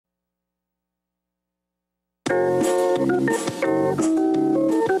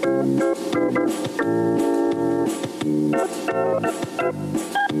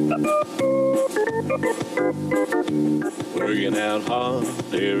Working out hard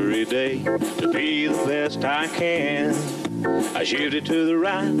every day to be the best I can. I shifted to the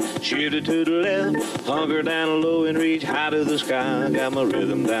right, shifted to the left, hunker down low and reach high to the sky. Got my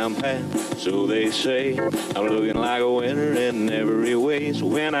rhythm down pat, so they say. I'm looking like a winner in every way. So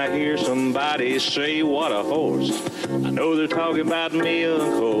when I hear somebody say, what a horse, I know they're talking about me, of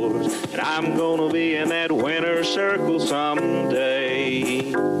course. And I'm gonna be in that winner's circle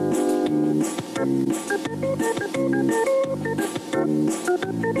someday.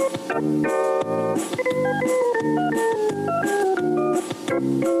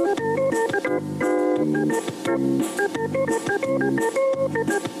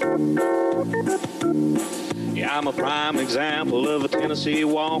 Yeah, I'm a prime example of a Tennessee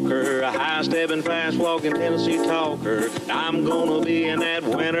walker, a high-stepping, fast-walking Tennessee talker. I'm gonna be in that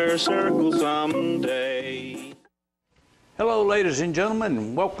winner's circle someday. Hello, ladies and gentlemen,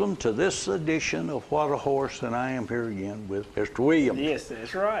 and welcome to this edition of What a Horse, and I am here again with Mr. Williams. Yes,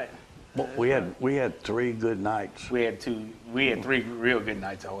 that's right. Well, we had 3 good nights. We had 3 real good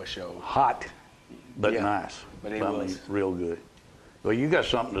nights of horse show. Hot, but Yeah, nice. but it I was. mean, real good. Well, you got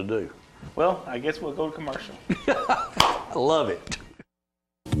something to do. Well, I guess we'll go to commercial. I love it.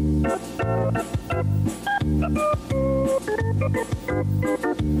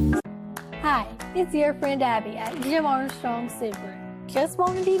 Hi, it's your friend Abby at Jim Armstrong Subaru. Just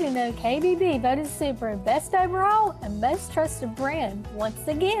wanted you to know KBB voted Subaru Best Overall and Most Trusted Brand once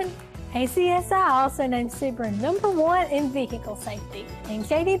again. ACSI also named Subaru #1 in vehicle safety, and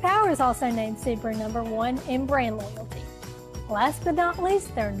J.D. Power also named Subaru #1 in brand loyalty. Last but not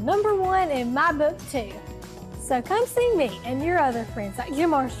least, they're #1 in my book too. So come see me and your other friends at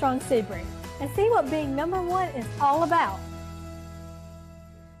Jim Armstrong Subaru and see what being #1 is all about.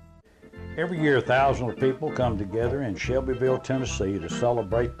 Every year, thousands of people come together in Shelbyville, Tennessee to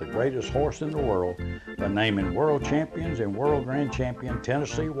celebrate the greatest horse in the world by naming world champions and world grand champion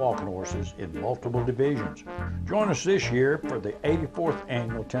Tennessee walking horses in multiple divisions. Join us this year for the 84th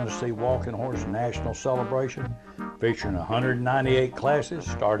Annual Tennessee Walking Horse National Celebration, featuring 198 classes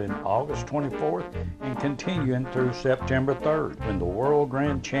starting August 24th and continuing through September 3rd, when the world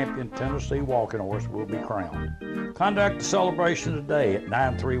grand champion Tennessee walking horse will be crowned. Contact the celebration today at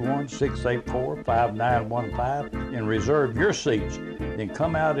 931-684-5915 and reserve your seats. Then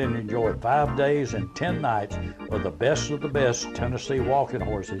come out and enjoy 5 days and 10 nights of the best Tennessee walking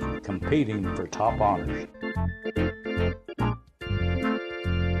horses competing for top honors.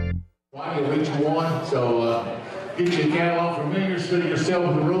 Well, you'll each one, so get your catalog, familiar to yourself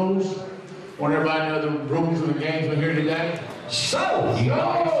with the rules. Want everybody to know the rules of the games we're here today? So,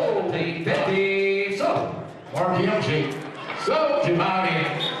 1750, so. Mark the sheet. So, Jimmy,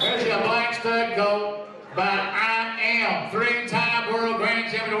 there's your black stud coat by I Am, 3-time world grand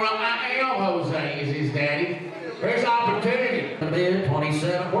champion of the world. I Am Jose is his daddy. There's opportunity.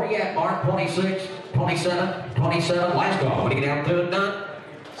 27. Where you at, Mark? 26, 27, 27. Last call. When you get down to it, done.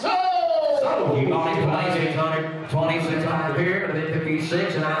 So, You got me 2600, 2600 here, and then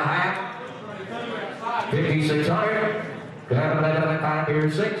 56 and a half. 5600. Five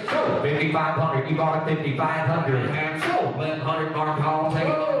here, 6. So 5500. You bought it 5500. And so 1100. Mark call. Take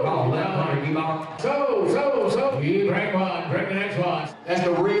it. Call 1100. You bought. So. You bring one, bring the next one. That's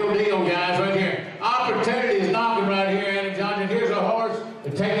the real deal, guys, right here. Opportunity is knocking right here, Adam Johnson. Here's a horse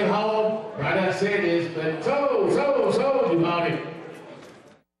to take it home. Right, I said this, but so, you bought it.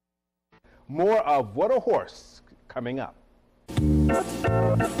 More of What a Horse coming up.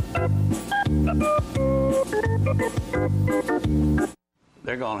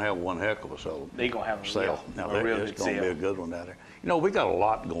 They're going to have one heck of a sale. They're going to have sale. Now, a real it's good going to be sale. a good one out there. You know, we got a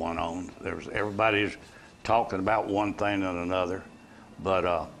lot going on. Everybody's talking about one thing and another, but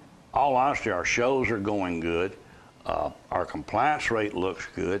all honesty, our shows are going good. Our compliance rate looks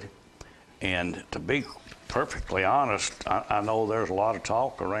good, and to be perfectly honest, I know there's a lot of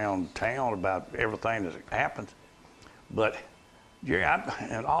talk around town about everything that happens, but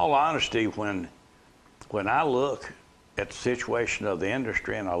in all honesty, when I look at the situation of the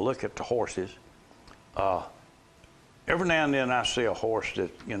industry and I look at the horses, every now and then I see a horse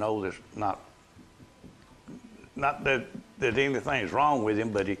that, you know, that's not that anything's wrong with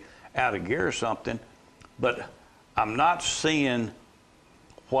him, but he out of gear or something, but I'm not seeing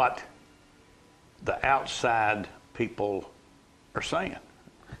what the outside people are saying.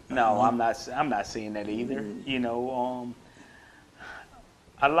 No, I'm not seeing that either. You know,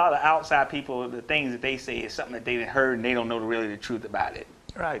 a lot of outside people, the things that they say is something that they've heard and they don't know really the truth about it.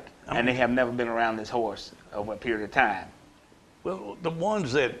 Right. And they have never been around this horse over a period of time. Well, the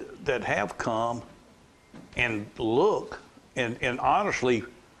ones that have come and look and honestly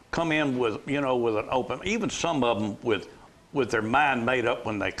come in with, you know, with an open, even some of them with their mind made up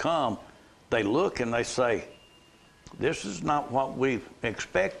when they come, they look and they say, this is not what we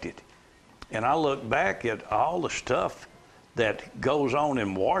expected. And I look back at all the stuff that goes on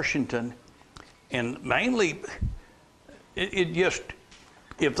in Washington, and mainly it just,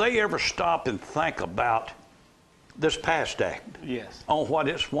 if they ever stop and think about this PAST Act, Yes. on what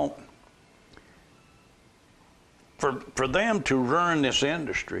it's wanting, for them to ruin this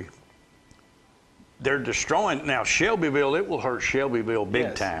industry, they're destroying. Now, Shelbyville, it will hurt Shelbyville big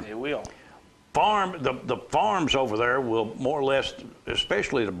Yes, time. it will. The farms over there will more or less,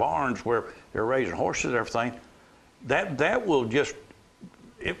 especially the barns where they're raising horses and everything, that will just,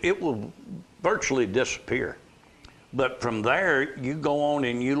 it will virtually disappear. But from there, you go on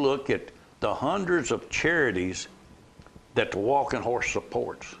and you look at the hundreds of charities that the walking horse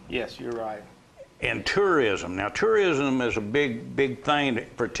supports. Yes, you're right. And tourism. Now, tourism is a big thing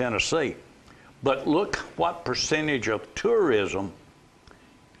for Tennessee. But look what percentage of tourism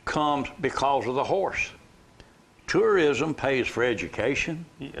comes because of the horse. Tourism pays for education,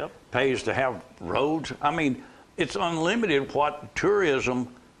 Yep. pays to have roads. I mean, it's unlimited what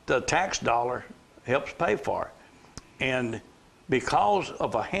tourism, the tax dollar, helps pay for. And because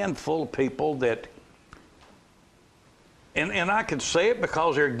of a handful of people that, and I can say it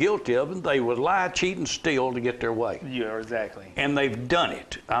because they're guilty of it, they would lie, cheat, and steal to get their way. Yeah, exactly. And they've done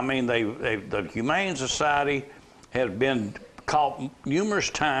it. I mean, the Humane Society has been caught numerous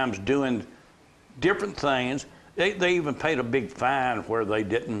times doing different things. They even paid a big fine where they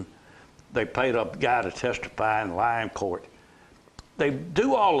paid a guy to testify and lie in court. They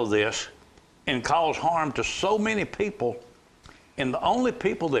do all of this and cause harm to so many people, and the only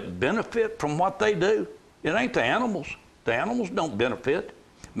people that benefit from what they do, it ain't the animals. The animals don't benefit.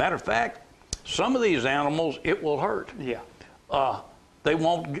 Matter of fact, some of these animals, it will hurt. Yeah. They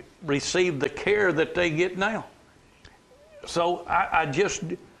won't receive the care that they get now. So I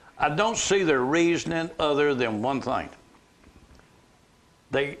don't see their reasoning other than one thing.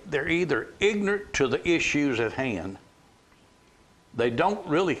 They're either ignorant to the issues at hand, they don't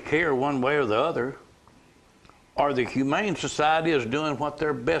really care one way or the other, or the Humane Society is doing what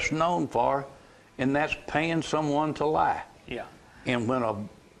they're best known for, and that's paying someone to lie. Yeah. And when a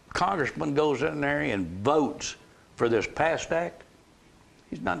congressman goes in there and votes for this PAST Act,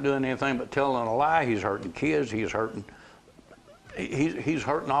 he's not doing anything but telling a lie. He's hurting kids. He's hurting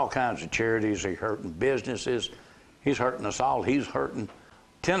all kinds of charities. He's hurting businesses. He's hurting us all. He's hurting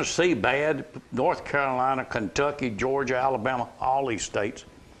Tennessee bad. North Carolina, Kentucky, Georgia, Alabama, all these states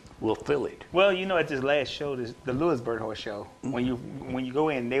will feel it. Well, you know, at this last show, the Lewisburg Horse Show, when you go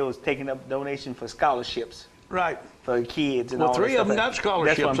in, they was taking up donations for scholarships. Right. For the kids and Well, all that three of stuff. them got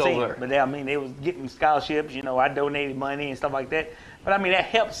scholarships That's what I'm saying. over there. But I mean, they was getting scholarships. You know, I donated money and stuff like that. But I mean, that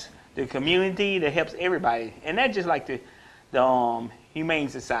helps the community. That helps everybody. And that's just like the Humane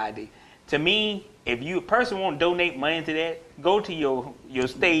Society. To me, if a person want to donate money to that, go to your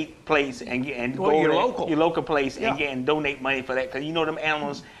state place and go your there, local. your local place Yeah. and donate money for that, because you know them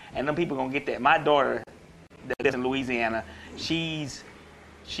animals and them people gonna get that. My daughter that lives in Louisiana, she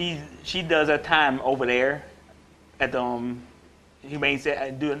does her time over there at the Humane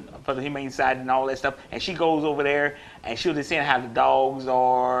doing for the Humane Society and all that stuff, and she goes over there and she'll just see how the dogs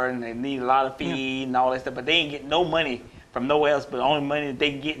are and they need a lot of feed and all that stuff, but they ain't getting no money from nowhere else, but the only money that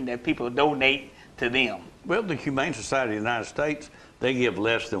they getting that people donate to them. Well, the Humane Society of the United States, they give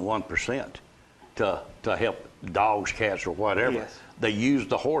less than 1% to help dogs, cats, or whatever. Yes. They use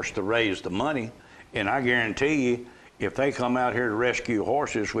the horse to raise the money, and I guarantee you, if they come out here to rescue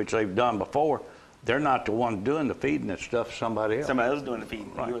horses, which they've done before, they're not the one doing the feeding that stuff, somebody else. Somebody else doing the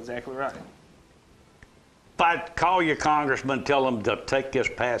feeding. Right. You're exactly right. If I call your congressman, tell them to take this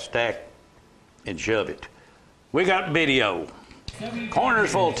PAST Act and shove it. We got video.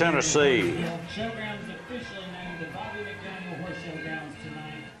 Cornersville, Tennessee. Showgrounds officially named the Bobby McDaniel Horse Showgrounds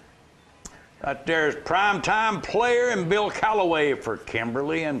tonight. Right there's primetime player and Bill Calloway for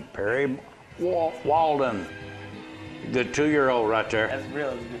Kimberly and Perry Walden. Good 2-year-old right there. That's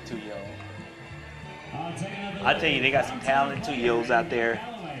really a good 2-year-old. I tell you, they got some talented 2-year-olds out there.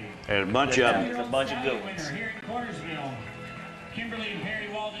 There's a bunch of them. There's a bunch of good ones. Here in Cornersville, Kimberly and Perry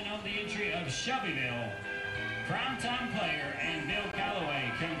Walden own the entry of Shelbyville. Primetime player and Bill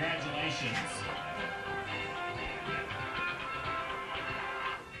Calloway, congratulations.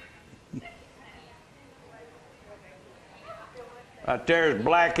 Right there's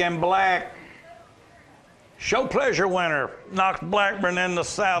Black and Black. Show pleasure winner. Knox Blackburn in the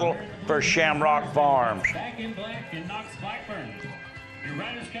saddle for Shamrock Farms. Back in Black and Knox Blackburn. Your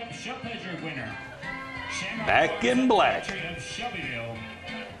Riders' Cup Show Pleasure winner. Back in Black. Country of Shelbyville.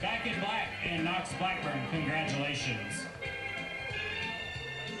 Back in Black and Knox Blackburn. Congratulations.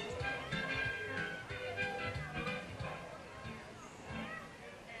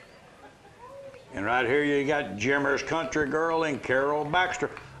 And right here you got Jimmer's Country Girl and Carol Baxter.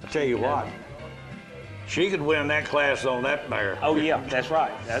 I tell you what, she could win that class on that mare. Oh yeah, that's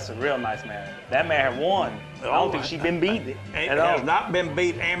right. That's a real nice mare. That mare won. I don't think she's been beat It at all. has not been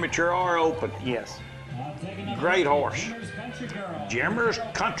beat amateur or open. Yes. Great horse. Jimmer's Country Girl. Jimmer's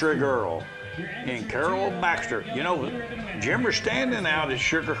Country Girl and Carol Baxter. You know, Jimmer's standing out at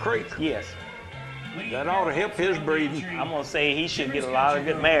Sugar Creek. Yes. That ought to help his breeding. I'm gonna say he should get a lot of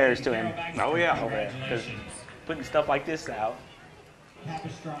good mares to him Oh yeah. over there, because putting stuff like this out.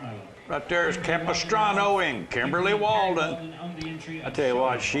 Capistrano. Right there is Capistrano and Kimberly Walden. I tell you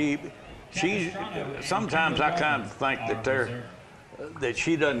what, she sometimes I kind of think that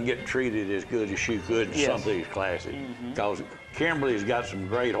she doesn't get treated as good as she could in some of these classes, because Kimberly's got some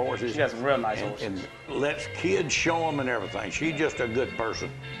great horses. She got some real nice horses. And lets kids show them and everything. She's just a good person.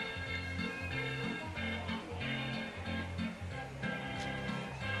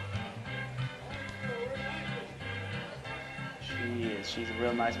 She is. She's a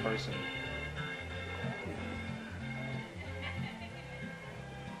real nice person.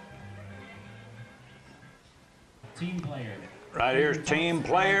 Team player. Right here's Team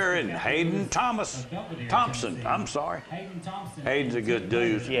Player and Hayden Thompson. I'm sorry. Hayden Thompson. Hayden's a good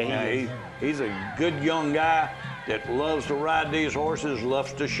dude. Yeah, he's a good young guy that loves to ride these horses,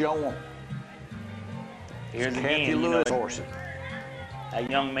 loves to show them. Here's Kathy again, you know, Lewis horses. that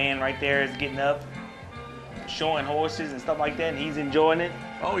young man right there is getting up, showing horses and stuff like that, and he's enjoying it.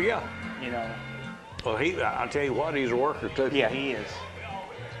 Oh yeah. You know. Well, I'll tell you what, he's a worker too. Yeah, he is.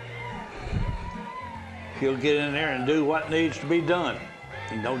 He'll get in there and do what needs to be done.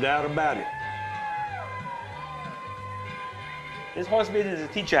 No doubt about it. This horse business is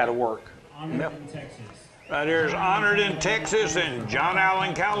teach you how to work. Honored Yep. in Texas. Right here's Honored in Texas and John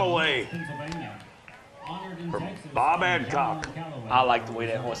Allen Calloway. Pennsylvania. Honored in Texas. Bob and Adcock. John Calloway. I like the way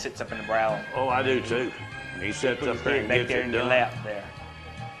that horse sits up in the brow. Oh, I do too. He sits Put up his there head and back gets there it in your done. lap there.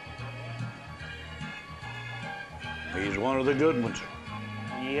 He's one of the good ones.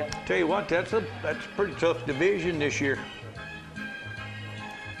 Yeah. Tell you what, that's a pretty tough division this year.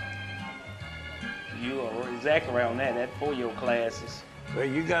 You are exactly right on that. That 4-year-old class is. Well,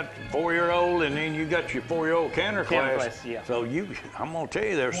 you got 4-year-old, and then you got your 4-year-old canter Canter class. class, yeah. So I'm gonna tell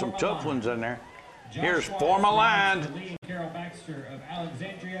you, there's some tough ones in there. Josh Here's Schwartz Forma Line. represents Lee and Carol Baxter of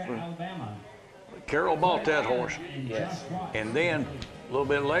Alexandria, Alabama. Carol bought that horse, And Yes. Josh Schwartz. and then a little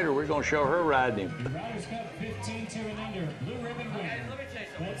bit later we're gonna show her riding him. The Riders Cup 15-2 and under. Blue ribbon winner.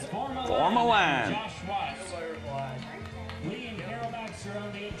 That's Forma Forma Line. Josh Watts. Lee and Carol Baxter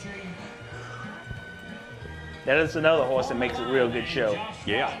on the entry. That is another horse that makes a real good show. Josh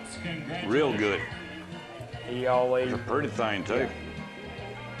Yeah, Watts, congratulations. real good. He always. It's a pretty thing too.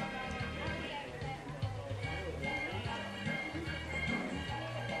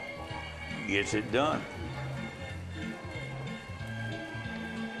 Gets it done.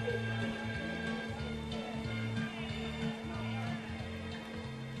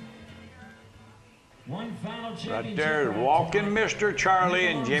 One final Right championship there is bout Walking tonight. Mr. Charlie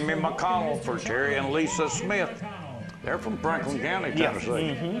and Jimmy Walking McConnell Mr. for Terry and Lisa Smith. McConnell. They're from Franklin County, Yeah. Tennessee.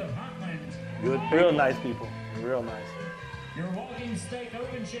 Heartland, Good Real people. nice people. Real nice. your walking stake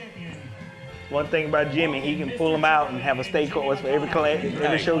open champion. One thing about Jimmy, he can pull them out and have a stake horse for every class,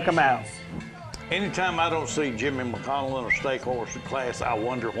 every show come out. Anytime I don't see Jimmy McConnell in a stake horse class, I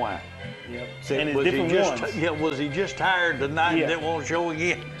wonder why. Yep. Said, And it's was he different just ones. was he just tired tonight Yeah. and didn't want to show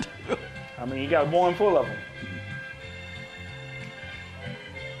again? I mean, you got a barn full of them.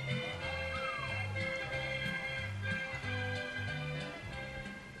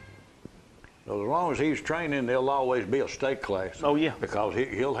 So as long as he's training, there'll always be a stake class. Oh, yeah. Because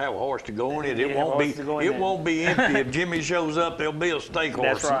he'll have a horse to go in it. He'll It have a won't be horse to go in it there. won't be empty. If Jimmy shows up, there'll be a stake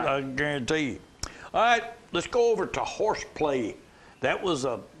horse. That's right. I guarantee you. All right, let's go over to horseplay. That was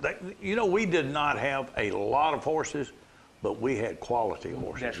we did not have a lot of horses, but we had quality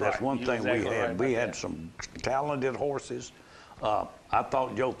horses. That's That's right. one You're thing we exactly had. right We about had that. some talented horses. I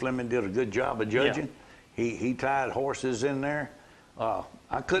thought Joe Fleming did a good job of judging. He tied horses in there.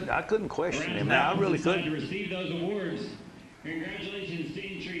 I couldn't question him. Now I really To couldn't. receive those awards. Congratulations to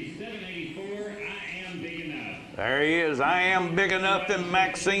entry 784. I am big enough. There he is. I am big enough, and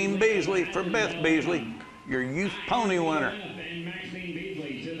Maxine Beasley for Beth Beasley, your youth pony winner. And Maxine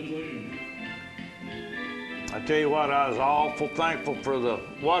Beasley to the blue. I tell you what, I was awful thankful for the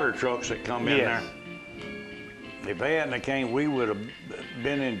water trucks that come in Yes. there. If they hadn't have came, we would have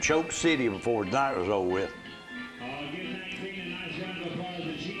been in Choke City before the night was over with. Give Maxine a nice round of applause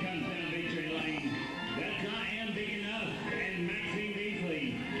as she comes down victory lane. That's I Am Big Enough and Maxine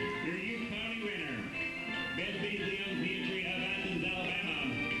Beasley, your youth pony winner. Beth Beasley owns the entry of Athens, Alabama.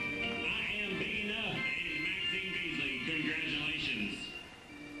 I Am Big Enough and Maxine Beasley. Congratulations.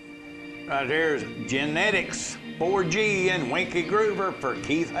 Right there's Genetics 4G and Winky Groover for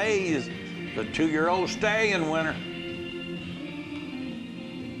Keith Hayes, the 2-year-old stallion winner.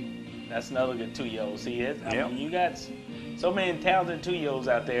 That's another good 2-year-old. See it? I Yep. mean, you got so many talented 2-year-olds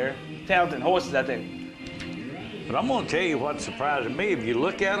out there, talented horses out there. But I'm going to tell you what's surprising me. If you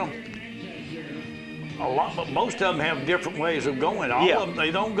look at them, most of them have different ways of going. All of them,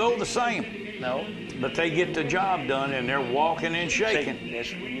 they don't go the same. No. But they get the job done, and they're walking and shaking.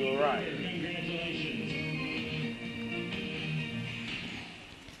 Yes, you're right.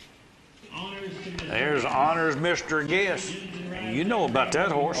 There's Honors Mr. Guess. You know about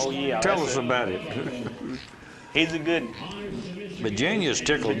that horse. Oh, yeah. Tell us about it. He's a good, Virginia's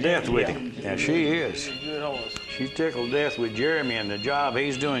tickled death with him. Yeah, she is. he's a good horse. She's tickled death with Jeremy and the job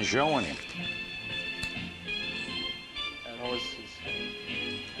he's doing showing him. That horse is...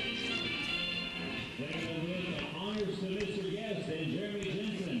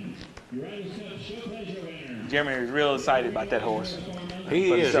 Jeremy is real excited about that horse. He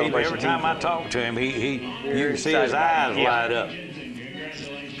For the is. celebration Every time I team. talk to him, you can see excited his about eyes it. Yeah. light up.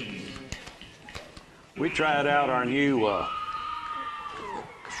 We tried out our new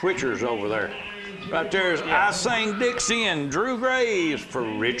switchers over there. Right there's I Sang Dixie and Drew Graves for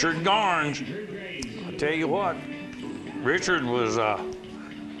Richard Garnes. I tell you what, Richard was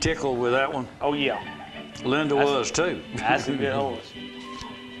tickled with that one. Oh, yeah. Linda was too. That's a good horse.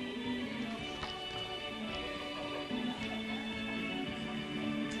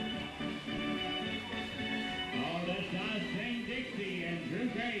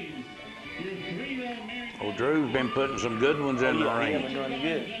 Oh, Drew's been putting some good ones in the He ring. been doing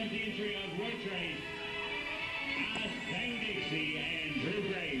good.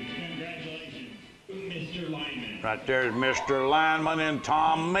 Right there's Mr. Lineman and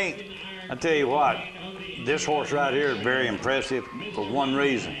Tom Mink. I tell you what, this horse right here is very impressive for one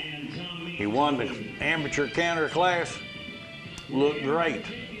reason. He won the amateur canter class, looked great.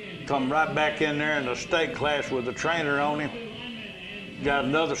 Come right back in there in the state class with the trainer on him. Got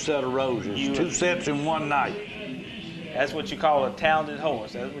another set of roses, 2 sets in one night. That's what you call a talented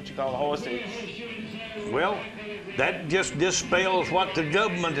horse. That's what you call a horse that... Well, that just dispels what the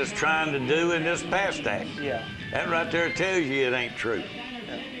government is trying to do in this PAST Act. Yeah. That right there tells you it ain't true.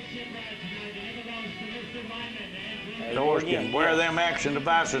 The horse can wear them action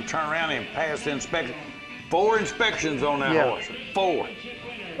devices, turn around and pass the inspection. 4 inspections on that horse. 4.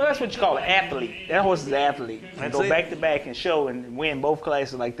 Well, that's what you call an athlete. That horse is an athlete. That's Go it. back to back and show and win both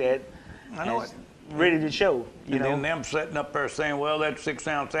classes like that. I know It's it. ready to show, you And know. then them sitting up there saying, well, that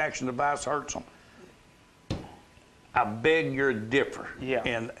 6-ounce action device hurts them. I beg your differ. Yeah.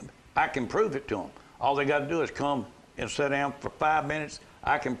 And I can prove it to them. All they got to do is come and sit down for 5 minutes.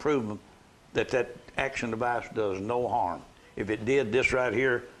 I can prove them that that action device does no harm. If it did this right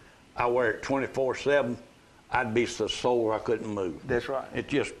here, I wear it 24/7. I'd be so sore I couldn't move. That's right. It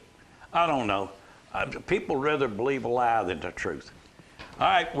just, I don't know. People rather believe a lie than the truth. All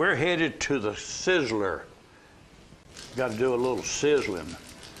right, we're headed to the Sizzler. Got to do a little sizzling.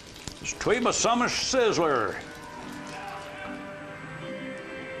 It's Tweeba Summer Sizzler.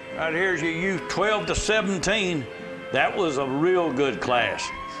 Right here's your youth 12 to 17. That was a real good class.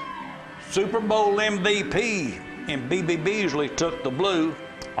 Super Bowl MVP and B.B. Beasley took the blue.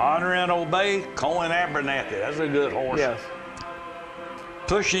 Honor and Obey, Cohen Abernathy. That's a good horse. Yes.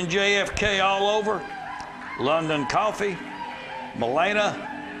 Pushing JFK all over. London Coffee,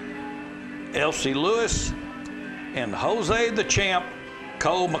 Milena, Elsie Lewis, and Jose the Champ,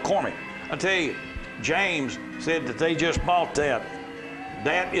 Cole McCormick. I tell you, James said that they just bought that.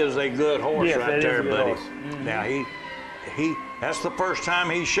 That is a good horse Yes, right that is there, a good buddy. horse. Mm-hmm. Now that's the first time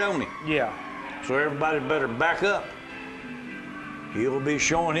he's shown him. Yeah. So everybody better back up. He'll be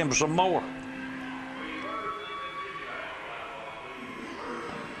showing him some more.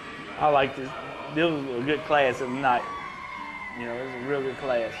 I like this. This was a good class of the night. You know, it was a real good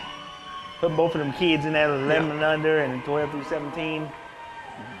class. Put both of them kids in that 11 and under and 12 through 17.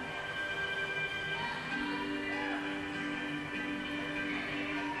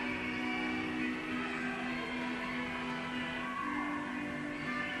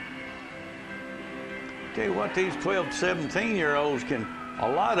 Tell you what, these 12, 17-year-olds can, a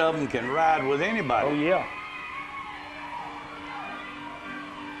lot of them can ride with anybody. Oh, yeah.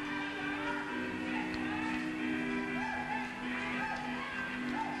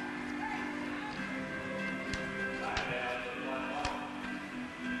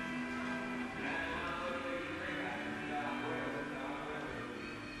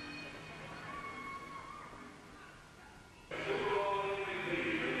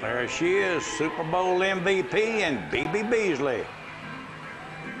 There she is, Super Bowl MVP and BB Beasley.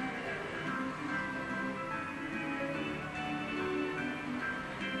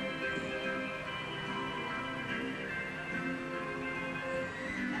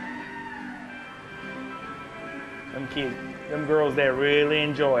 Them kids, them girls there really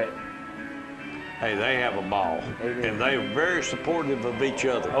enjoy it. Hey, they have a ball, and they're very supportive of each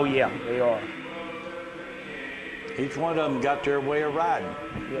other. Oh yeah, they are. Each one of them got their way of riding.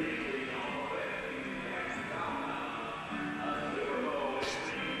 Yep.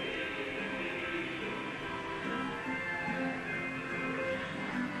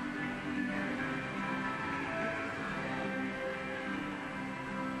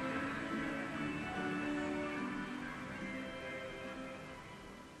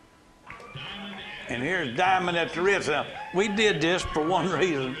 And here's Diamond at the Ritz. Now, we did this for one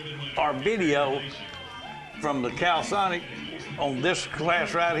reason. Our video from the Calsonic on this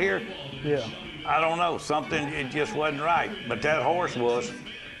class right here, Yeah. I don't know, something, it just wasn't right. But that horse was.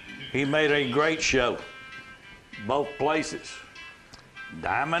 He made a great show, both places.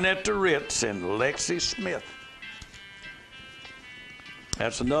 Diamond at the Ritz and Lexi Smith.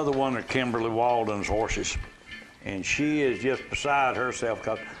 That's another one of Kimberly Walden's horses. And she is just beside herself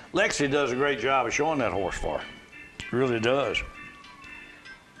because Lexi does a great job of showing that horse for her. Really does.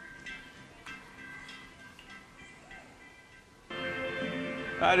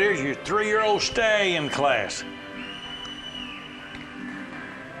 Right, here's your 3-year-old stallion class.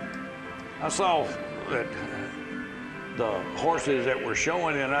 I saw that the horses that were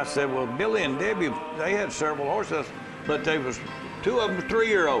showing, and I said, well, Billy and Debbie, they had several horses, but they was 2 of them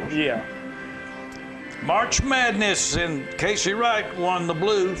 3-year-olds. Yeah. March Madness, and Casey Wright won the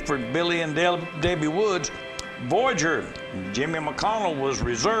blue for Billy and Debbie Woods. Voyager, Jimmy McConnell was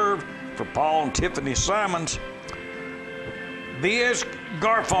reserved for Paul and Tiffany Simons. B.S.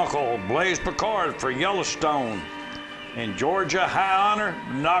 Garfunkel, Blaze Picard for Yellowstone. And Georgia High Honor,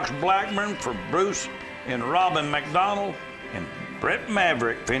 Knox Blackburn for Bruce and Robin McDonald. And Brett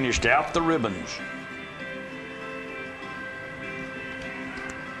Maverick finished out the ribbons.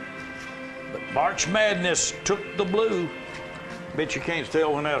 March Madness took the blue. Bet you can't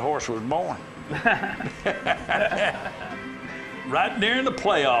tell when that horse was born. Right during the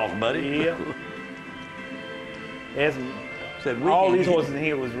playoffs, buddy. Yeah. All these horses in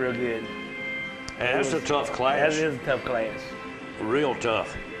here was real good. That's a tough class. That is a tough class. Real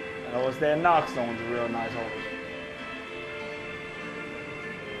tough. What's that Knoxstone's a real nice horse.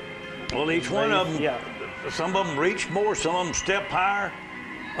 Well, each one of them, some of them reach more, some of them step higher.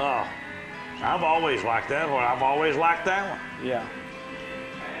 I've always liked that one. I've always liked that one. Yeah.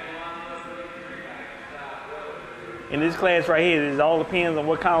 In this class right here, it all depends on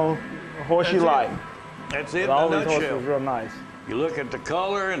what kind of horse you like. That's it. All these horses are real nice. You look at the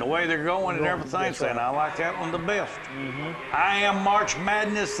color and the way they're going and everything, saying, I like that one the best. I am March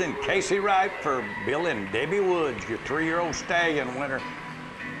Madness and Casey Wright for Bill and Debbie Woods, your 3-year-old stallion winner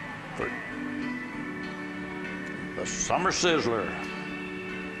for the Summer Sizzler.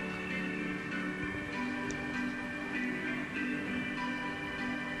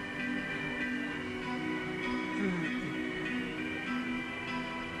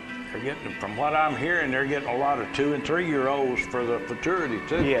 Getting, from what I'm hearing, they're getting a lot of 2- and 3-year-olds for the futurity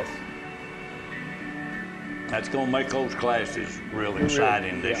too. Yes. That's going to make those classes real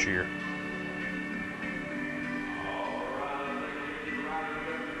exciting this year.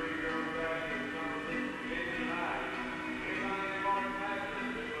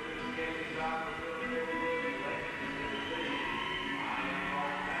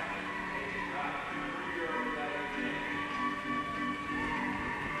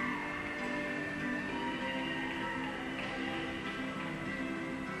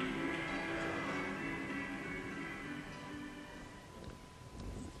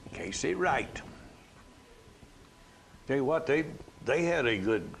 Casey Wright. Tell you what, they had a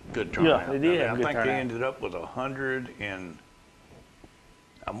good turnout. Yeah, they did have a good I think turnout. they ended up with 100 and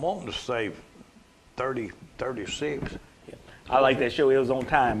I'm wanting to say 36. I like that show. It was on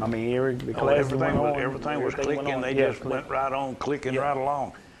time. I mean, everything was clicking. They just went right on, clicking right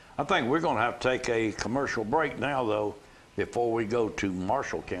along. I think we're going to have to take a commercial break now, though, before we go to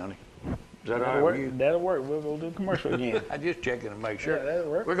Marshall County. Is that all right with you? That'll work. We'll do a commercial again. I'm just checking to make sure. Yeah,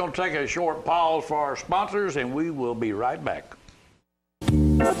 that'll work. We're going to take a short pause for our sponsors, and we will be right back.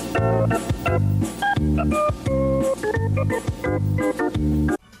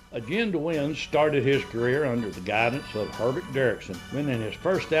 Agenda Wins started his career under the guidance of Herbert Derrickson, winning his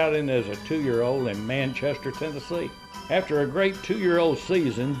first outing as a 2-year-old in Manchester, Tennessee. After a great 2-year-old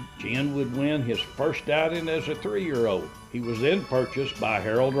season, Jen would win his first outing as a 3-year-old. He was then purchased by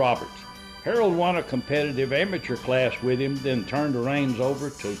Harold Roberts. Harold won a competitive amateur class with him, then turned the reins over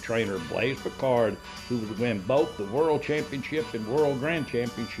to trainer Blaise Picard, who would win both the World Championship and World Grand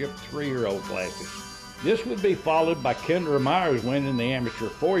Championship 3-year-old classes. This would be followed by Kendra Myers winning the amateur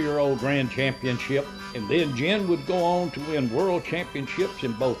 4-year-old Grand Championship, and then Jen would go on to win World Championships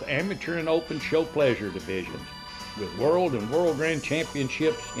in both amateur and open show pleasure divisions. With World and World Grand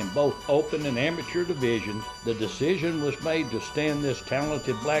Championships in both open and amateur divisions, the decision was made to stand this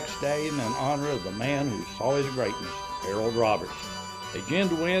talented black stallion in honor of the man who saw his greatness, Harold Roberts. A Jen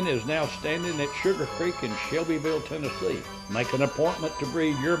to win is now standing at Sugar Creek in Shelbyville, Tennessee. Make an appointment to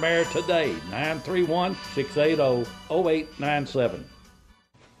breed your mare today, 931-680-0897.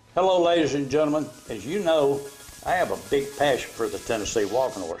 Hello, ladies and gentlemen. As you know, I have a big passion for the Tennessee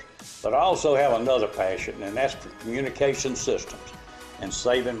walking horse. But I also have another passion, and that's for communication systems and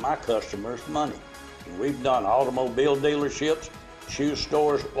saving my customers money. And we've done automobile dealerships, shoe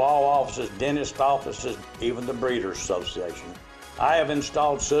stores, law offices, dentist offices, even the Breeders Association. I have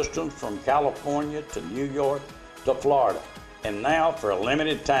installed systems from California to New York to Florida. And now, for a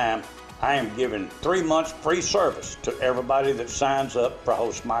limited time, I am giving 3 months free service to everybody that signs up for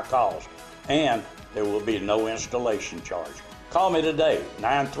Host My Calls. And there will be no installation charge. Call me today,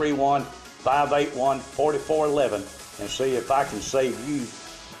 931-581-4411, and see if I can save you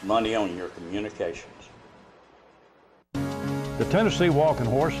money on your communications. The Tennessee Walking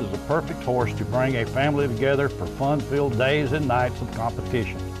Horse is the perfect horse to bring a family together for fun-filled days and nights of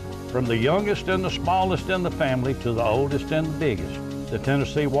competition. From the youngest and the smallest in the family to the oldest and the biggest, the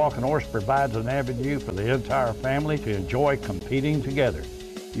Tennessee Walking Horse provides an avenue for the entire family to enjoy competing together.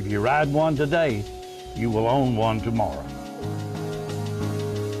 If you ride one today, you will own one tomorrow.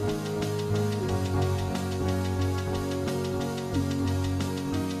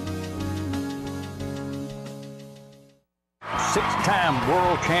 Six-time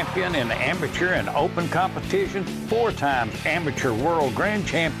world champion in amateur and open competition, 4 times amateur world grand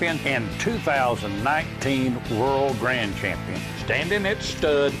champion, and 2019 world grand champion. Standing at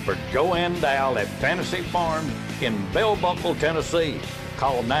stud for Joanne Dowell at Fantasy Farm in Bell Buckle, Tennessee.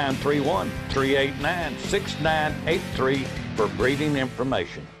 Call 931-389-6983 for breeding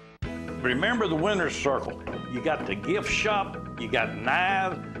information. Remember the winner's circle. You got the gift shop, you got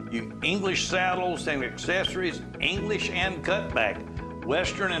knives, you English saddles and accessories, English and cutback,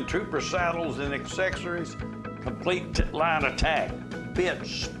 Western and Trooper saddles and accessories, complete line attack, bits,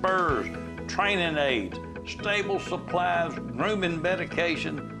 spurs, training aids, stable supplies, grooming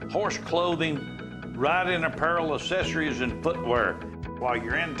medication, horse clothing, riding apparel, accessories, and footwear. While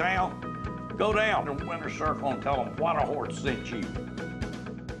you're in town, go down to Winner's Circle and tell them what a horse sent you.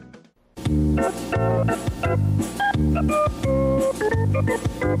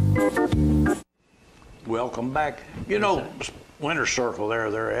 Welcome back. You know, Winner's Circle,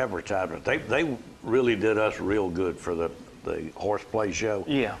 their advertisement, they really did us real good for the horseplay show.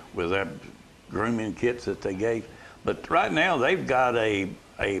 Yeah. With that grooming kits that they gave. But right now they've got a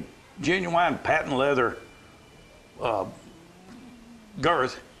genuine patent leather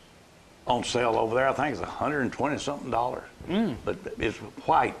girth on sale over there. I think it's $120-something. But it's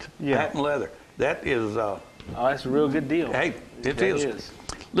white, patent leather. That is oh, that's a real good deal. Hey, it is.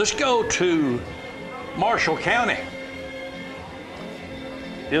 Let's go to Marshall County.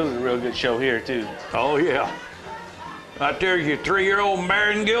 This was a real good show here too. Oh yeah. Right there's your 3-year-old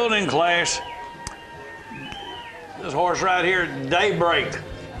Marion Gilding class. This horse right here, Daybreak.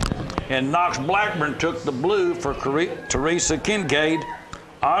 And Knox Blackburn took the blue for Teresa Kincaid.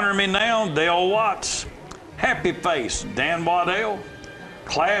 Honor Me Now, Dale Watts. Happy Face, Dan Waddell.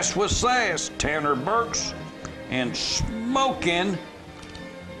 Class with Sass, Tanner Burks. And Smokin'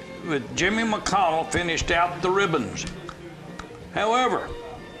 with Jimmy McConnell finished out the ribbons. However,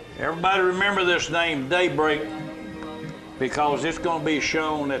 everybody remember this name, Daybreak, because it's going to be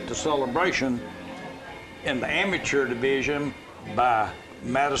shown at the celebration in the amateur division by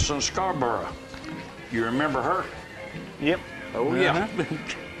Madison Scarborough. You remember her? Yep. Oh, yeah.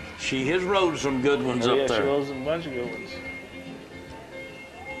 She has rode some good ones up there. Yeah, she rode a bunch of good ones.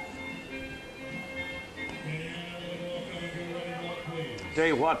 Tell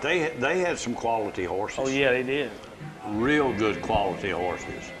you what, they had some quality horses. Oh, yeah, they did. Real good quality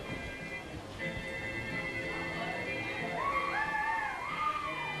horses.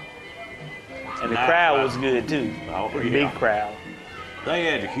 And the crowd was good, too. Oh, yeah. Big crowd. They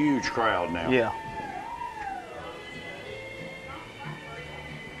had a huge crowd now. Yeah.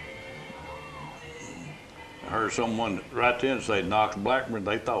 I heard someone right then say Knox Blackburn.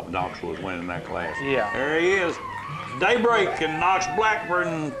 They thought Knox was winning that class. Yeah. There he is. Daybreak in Knox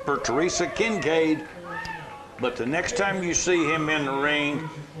Blackburn for Teresa Kincaid. But the next time you see him in the ring,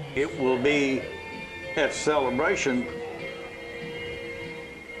 it will be at Celebration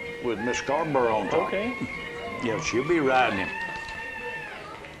with Miss Scarborough on top. Okay. Yeah, she'll be riding him.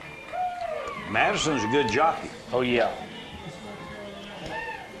 Madison's a good jockey. Oh, yeah.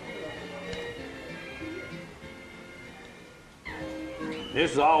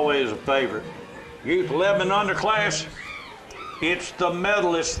 This is always a favorite. Youth 11 underclass. It's the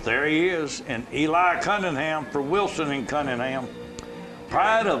medalist. There he is. And Eli Cunningham for Wilson and Cunningham.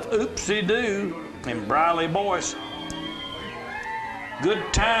 Pride of Oopsie Doo and Briley Boyce. Good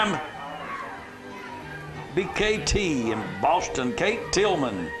Time BKT in Boston. Kate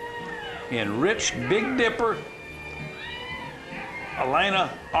Tillman in Rich Big Dipper.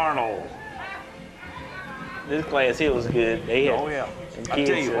 Elena Arnold. This class here was good. They had Oh, yeah. some I tell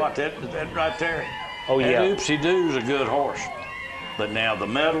kids you that- what, that right there. Oh, yeah. That Oopsie Doo's a good horse. But now the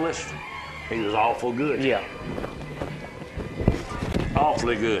medalist, he was awful good. Yeah.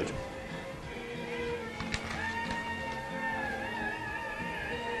 Awfully good.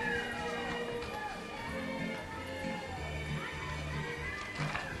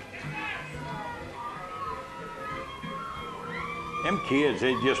 Them kids,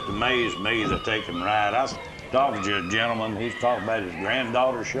 it just amazed me that they can ride. I was talking to a gentleman, he's talking about his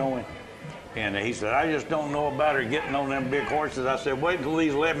granddaughter showing, and he said, I just don't know about her getting on them big horses. I said, wait until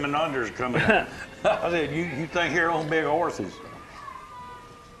these 11 and unders come out. I said, you think you're on big horses?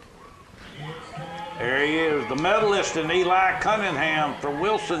 There he is, the medalist in Eli Cunningham for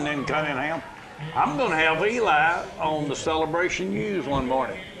Wilson and Cunningham. I'm going to have Eli on the Celebration News one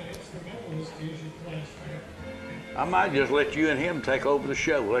morning. I might just let you and him take over the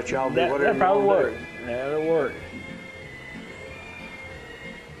show. Let y'all do whatever That you probably want to work. That'll work.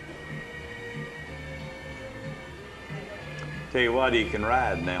 Tell you what, he can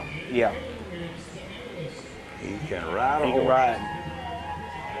ride now. Yeah. He can ride a He horse. can ride.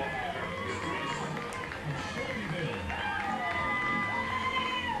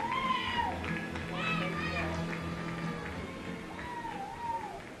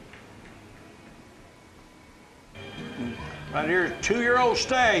 Right here, 2-year-old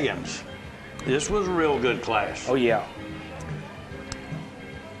stallions. This was a real good class. Oh, yeah.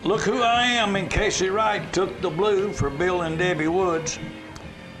 Look Who I Am and Casey Wright took the blue for Bill and Debbie Woods.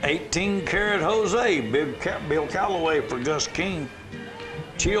 18 Karat Jose, Bill Calloway for Gus King.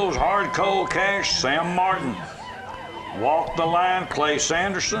 Chills Hard Cold Cash, Sam Martin. Walk the Line, Clay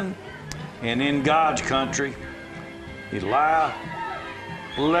Sanderson. And In God's Country, Elijah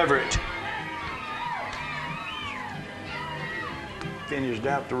Leverett. Finished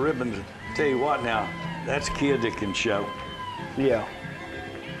out the ribbons. Tell you what now, that's a kid that can show. Yeah.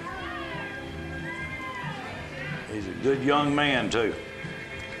 He's a good young man, too.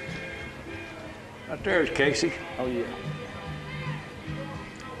 Right there's Casey. Oh, yeah.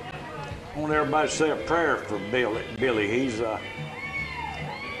 I want everybody to say a prayer for Billy. He's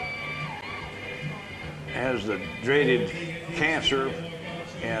has the dreaded cancer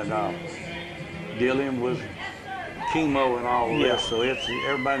and dealing with chemo and all of Yeah. this. So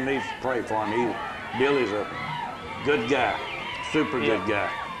everybody needs to pray for him. Billy's a good guy, super good guy.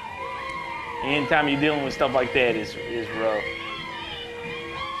 Anytime you're dealing with stuff like that, it's rough.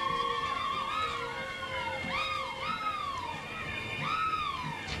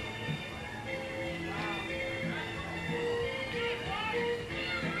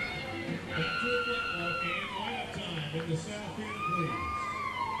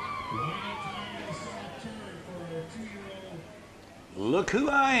 Look Who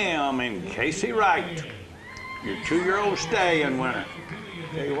I Am and Casey Wright, your 2-year-old stallion winner.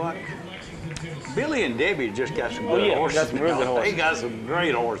 Tell you what, Billy and Debbie just got some good horses. got some real good horses. They got some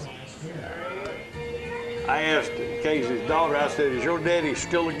great horses. I asked Casey's daughter, I said, is your daddy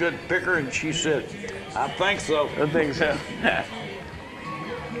still a good picker? And she said, I think so. I think so.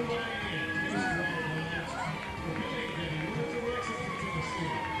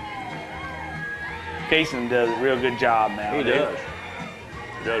 Kason does a real good job now. He does.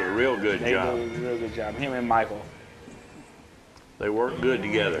 He does a real good They job. do a real good job. Him and Michael. They work good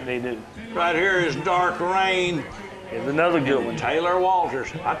together. They do. Right here is Dark Rain. It's another good one. Taylor Walters.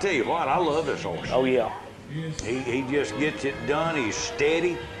 I tell you what, I love this horse. Oh, yeah. He just gets it done. He's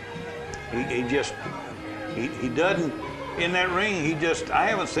steady. He doesn't, in that ring, I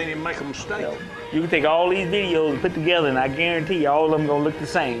haven't seen him make a mistake. You can take all these videos and put together, and I guarantee you all of them going to look the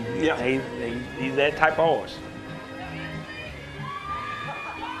same. Yeah. He's that type of horse.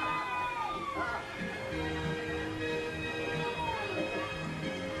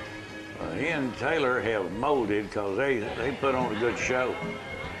 he and Taylor have molded because they put on a good show.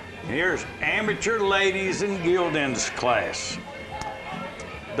 And here's amateur ladies and Gildens class.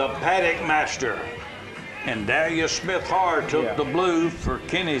 The Paddock Master. And Dahlia Smith-Har took the blue for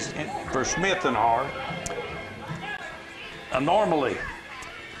Smith and Har. Normally.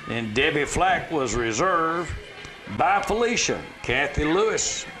 And Debbie Flack was reserved by Felicia, Kathy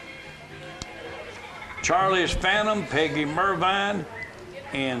Lewis. Charlie's Phantom, Peggy Mervine,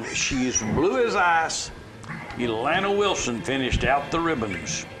 and she's blue as ice. Elana Wilson finished out the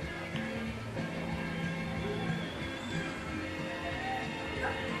ribbons.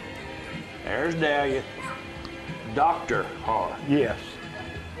 There's Dahlia. Dr. Har. Yes.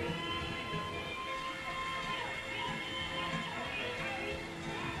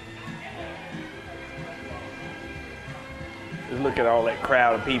 Just look at all that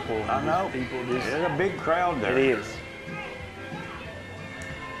crowd of people. I know. People There's a big crowd there. It is.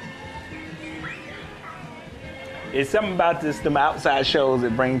 It's something about them outside shows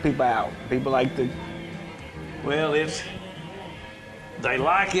that bring people out. People like to. Well, they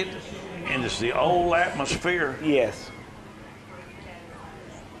like it, and it's the old atmosphere. Yes.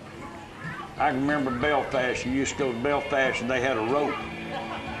 I can remember Belfast. You used to go to Belfast, and they had a rope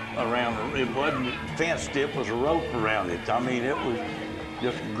around it. It wasn't fenced, it was a rope around it. I mean, it was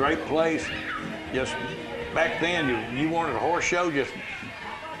just a great place. Just back then, you wanted a horse show,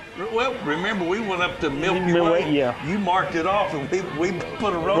 well, remember we went up to Milky Way. Yeah. You marked it off, and we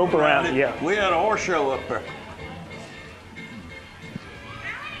put a rope around it. Yeah. We had a horse show up there.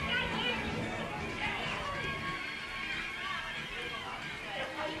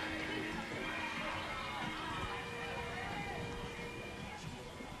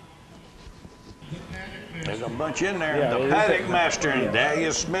 There's a bunch in there. Yeah, the Paddock Master and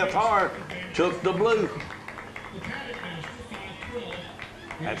Dahlia Smith-Har took the blue.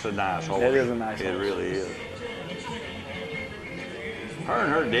 That's a nice horse. That is a nice horse. It really is. Her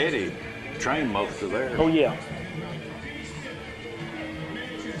and her daddy trained most of theirs. Oh, yeah.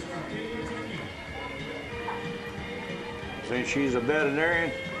 Since she's a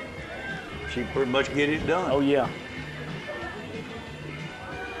veterinarian, she pretty much get it done. Oh, yeah.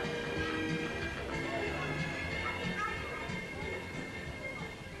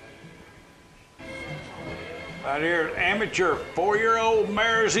 Right here, amateur 4-year-old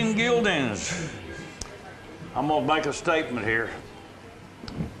mares and Gildens. I'm gonna make a statement here.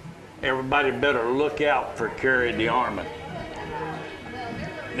 Everybody better look out for Kerry DeArmond.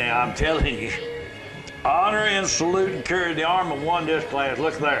 Now I'm telling you, honor and salute to Kerry DeArmond won this class.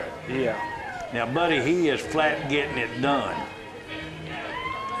 Look there. Yeah. Now, buddy, he is flat getting it done.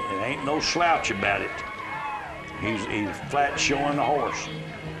 It ain't no slouch about it. He's flat showing the horse.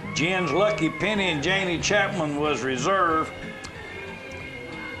 Jen's Lucky Penny and Janie Chapman was reserved.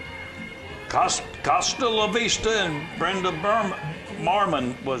 Costa La Vista and Brenda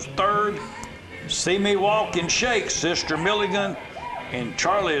Marmon was third. See Me Walk and Shake, Sister Milligan, and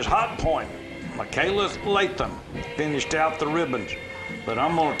Charlie's Hot Point. Michaela Latham finished out the ribbons. But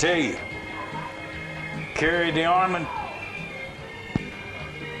I'm gonna tell you, Kerry DeArmond,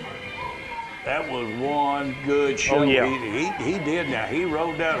 that was one good show. Oh, yeah. He did. Now, he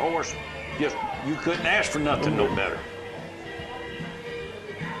rode that horse. Just, you couldn't ask for nothing no better.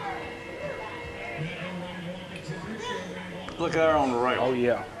 Look at her on the rail. Oh,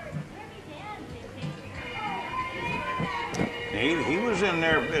 yeah. He was in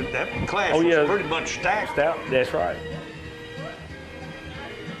there. That class Oh, yeah. was pretty much stacked. That's right.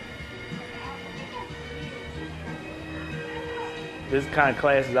 This is the kind of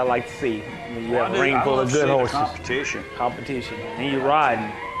classes I like to see. When you have a ring full of good horses. Competition. And you're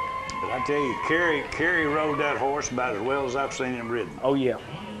riding. But I tell you, Kerry rode that horse about as well as I've seen him ridden. Oh, yeah.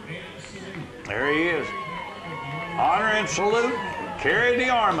 There he is. Honor and salute. Kerry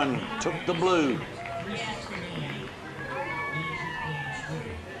DeArmond took the blue.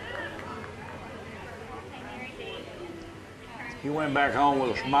 He went back home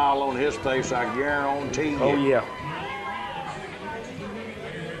with a smile on his face, I guarantee you. Oh, yeah.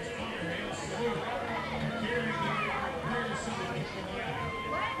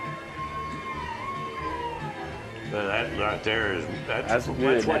 But that right there is, That's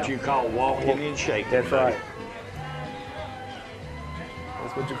what now. you call walking and shaking. That's buddy. right.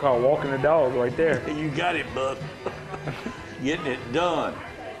 That's what you call walking the dog right there. You got it, bud. Getting it done.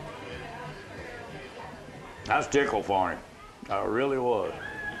 I was tickled for him. I really was.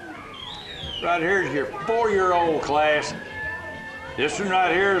 Right here's your 4-year-old class. This one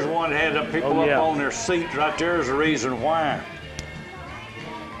right here is one that had the people Oh, yeah. up on their seats. Right there is the reason why.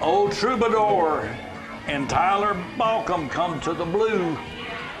 Old Troubadour and Tyler Balcom come to the blue.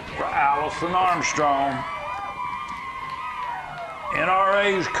 for Allison Armstrong.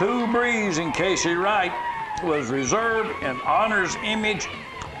 NRA's Cool Breeze and Casey Wright was reserved, and Honor's Image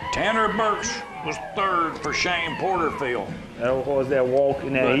Tanner Burks was third for Shane Porterfield. That horse that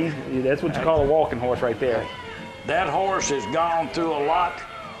walking, that's what you call a walking horse right there. That horse has gone through a lot,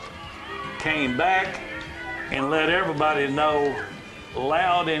 came back, and let everybody know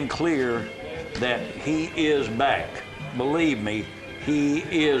loud and clear that he is back. Believe me, he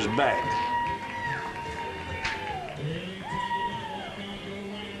is back.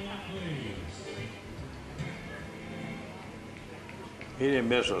 He didn't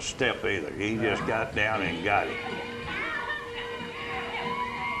miss a step either. He just got down and got it.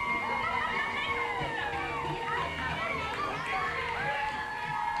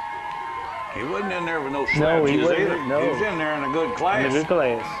 He wasn't in there with no slouches either. No. He was in there in a good class. In a good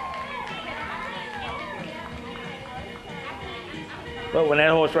class. But when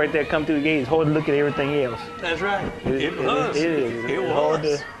that horse right there come through the gate, it's hard to look at everything else. That's right. It was. It is. It It's hard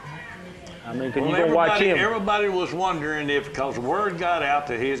was. to, I mean, because you can watch him. Everybody was wondering if, because word got out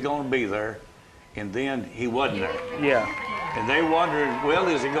that he's going to be there, and then he wasn't there. Yeah. And they wondered, well,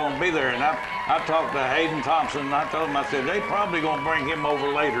 is he going to be there? And I talked to Hayden Thompson, and I told him, I said, they probably going to bring him over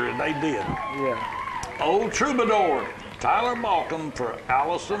later, and they did. Yeah. Old Troubadour, Tyler Balcom for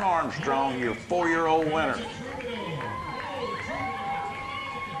Allison Armstrong, your 4-year-old winner.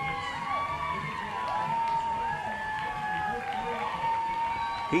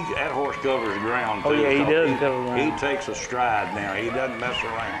 That horse covers ground, too. Oh, yeah, he does cover ground. He takes a stride now. He doesn't mess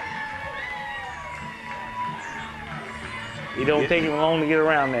around. It don't take him long to get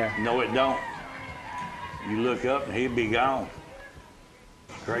around there. No, it don't. You look up and he'd be gone.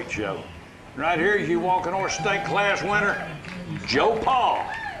 Great show. Right here is your walking horse stake class winner, Joe Paul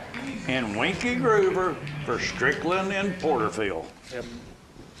and Winky Groover for Strickland and Porterfield. Yep.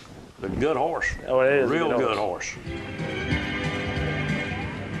 The good horse. Oh, it is. Real good horse.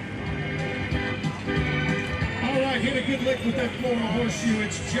 All right, hit a good lick with that floral horseshoe.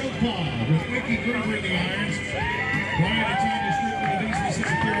 It's Joe Paul with Winky Groover in the irons. Prior to Tanya Strickland of East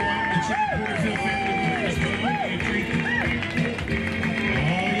Mississippi Carolina, the Chad Porterfield family winner as well. Entry.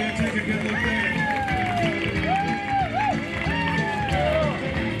 Oh, yeah, take a good look there.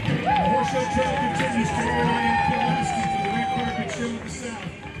 The horse show trail continues to roll in Pulaski for the red carpet show in the South.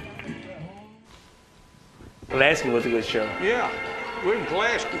 Pulaski was a good show. Yeah, we're in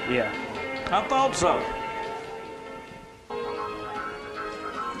Pulaski. Yeah. I thought so.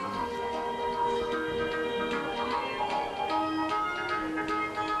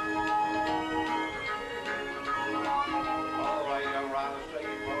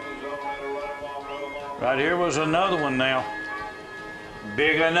 Right here was another one now.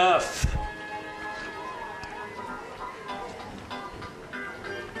 Big Enough.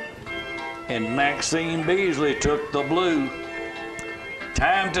 And Maxine Beasley took the blue.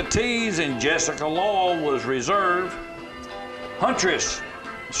 Time to Tease and Jessica Law was reserved. Huntress,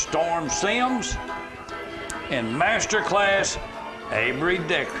 Storm Sims, and Masterclass, Aubrey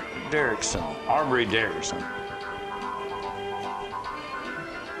Derrickson.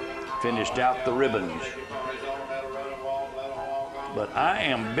 Finished out the ribbons. But I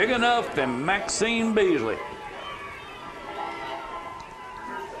Am Big Enough and Maxine Beasley.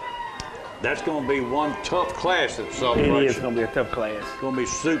 That's going to be one tough class at Celebration. It is going to be a tough class. It's going to be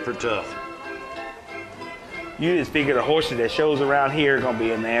super tough. You just figure the horses that shows around here are going to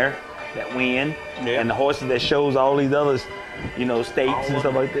be in there that win. Yeah. And the horses that shows all these others, you know, states and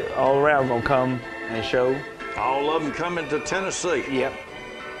stuff like that, all around going to come and show. All of them coming to Tennessee. Yep.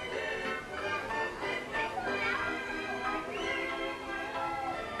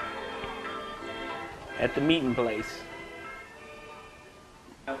 At the meeting place.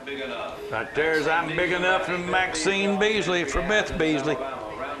 Right there's I'm Big Enough and Maxine Beasley for Beth Beasley.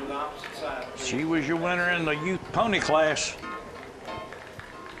 She was your winner in the youth pony class.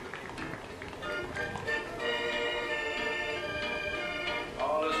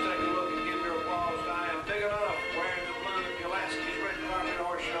 Oh, let's take a look and give your applause to I Am Big Enough, wearing the blue at Pulaski's Red Carpet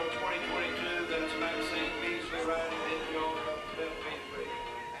Horse Show 2022. That's Maxine Beasley riding in your Beth Beasley.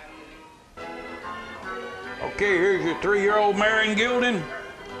 Okay, here's your 3-year-old Marion Gilden.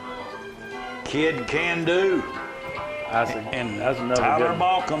 Kid Can Do. And that's another Tyler good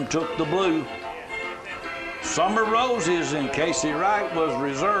Balcom took the blue. Summer Roses and Casey Wright was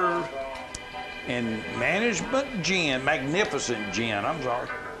reserved. And Magnificent Gin, I'm sorry.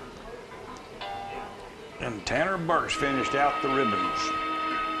 And Tanner Burks finished out the ribbons.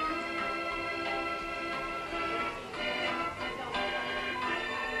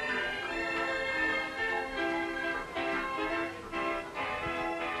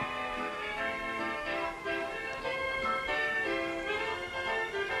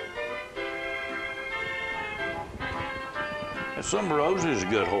 Summer Rose is a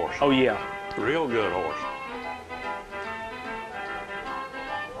good horse. Oh yeah. Real good horse.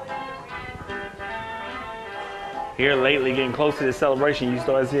 Here lately, getting close to the celebration, you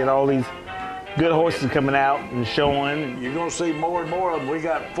start seeing all these good horses coming out and showing. You're going to see more and more of them. We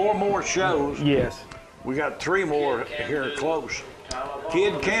got 4 more shows. Yes. We got 3 more here close.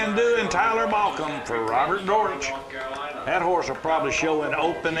 Kid Can Do and Tyler Balcom for Robert Dorich. That horse will probably show in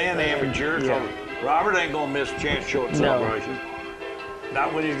open and amateur. Yeah. Robert ain't going to miss a chance to show at celebration.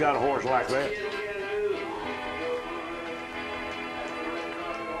 Not when he's got a horse like that.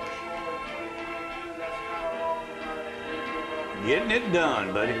 Getting it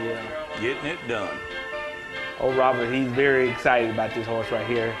done, buddy. Getting it done. Oh, Robert, he's very excited about this horse right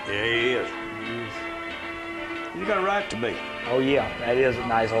here. Yeah, he is. He's got a right to be. Oh, yeah, that is a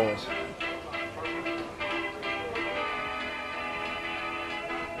nice horse.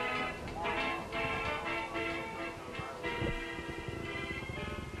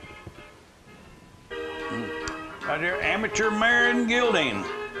 Right there, amateur mare and gelding.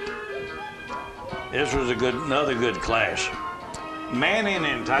 This was another good class. Manning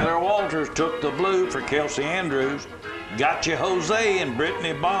and Tyler Walters took the blue for Kelsey Andrews. Gotcha Jose and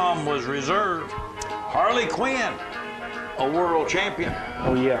Brittany Baum was reserved. Harley Quinn, a world champion.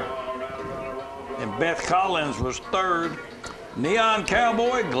 Oh, yeah. And Beth Collins was third. Neon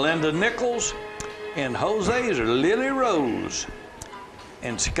Cowboy, Glenda Nichols, and Jose's Lily Rose.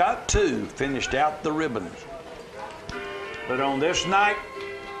 And Scott, too, finished out the ribbons. But on this night,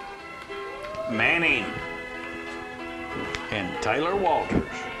 Manning and Taylor Walters.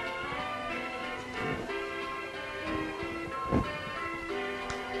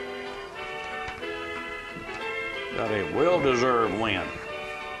 Got a well-deserved win.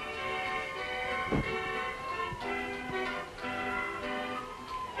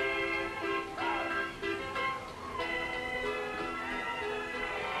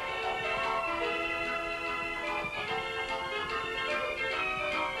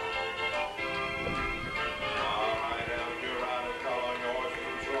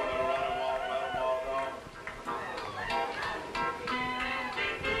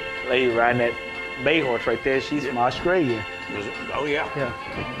 Lady riding that bay horse right there, she's from Australia. Oh, yeah. Yeah.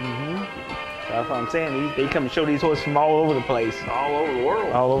 So that's what I'm saying. They come and show these horses from all over the place. All over the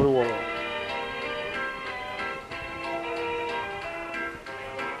world. All over the world.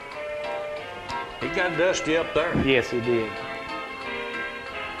 He got dusty up there. Yes, he did.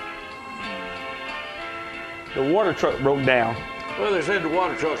 The water truck broke down. Well, they said the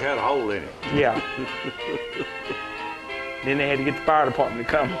water truck had a hole in it. Yeah. Then they had to get the fire department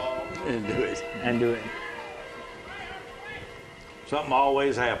to come And do it. Something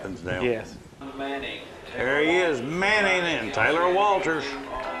always happens now. Yes. There he is, Manning and Taylor Walters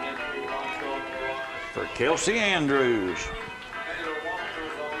for Kelsey Andrews.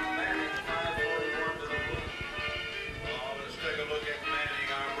 Let's take a look at Manning,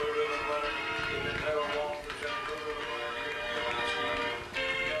 our blue ribbon runner, and Taylor Walters and blue ribbon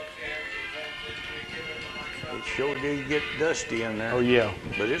runner. It sure did get dusty in there. Oh, yeah.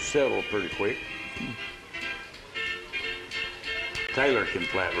 But it settled pretty quick. Taylor can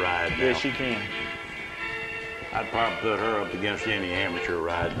flat ride now. Yes, she can. I'd probably put her up against any amateur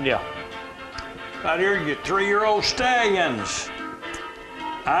ride. Yeah. Right here, your 3-year-old stallions.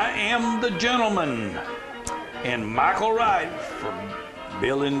 I Am the Gentleman. And Michael Wright for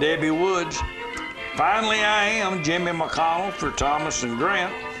Bill and Debbie Woods. Finally, I Am Jimmy McConnell for Thomas and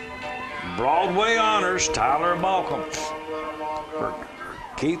Grant. Broadway Honors, Tyler Balcom for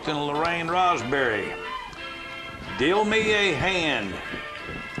Keith and Lorraine Rosberry. Deal Me a Hand,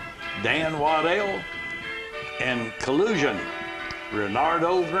 Dan Waddell. And Collusion,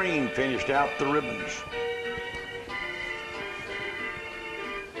 Renardo Green finished out the ribbons.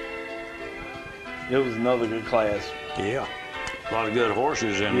 It was another good class. Yeah, a lot of good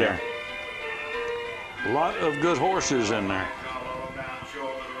horses in there. A lot of good horses in there. Sure,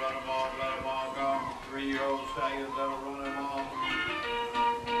 run them all, let them all go. 3-year-old stallions that'll run them all.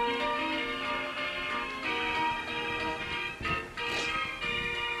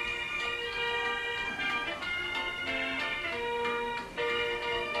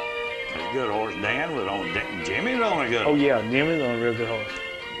 Good horse. Dan was on. Jimmy's on a good Oh one. yeah, Jimmy's on a real good horse.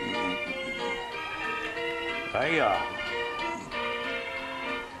 Hey,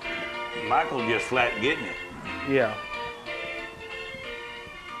 Michael just flat getting it. Yeah.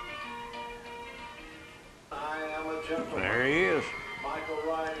 There he is. Michael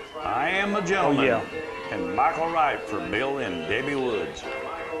Wright is right. I Am a Gentleman. Oh, yeah. And Michael Wright for Bill and Debbie Woods.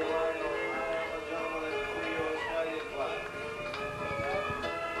 Michael Wright on I Am a Gentleman and 3-year-old stallion flag.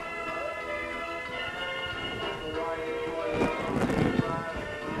 Michael Wright enjoys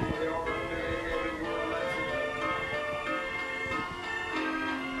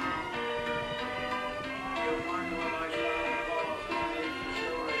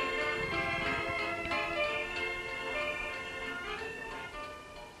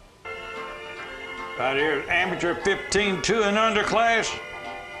Right here, amateur 15-2 and under class.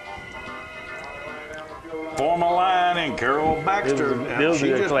 Form a line and Carol Baxter. This was a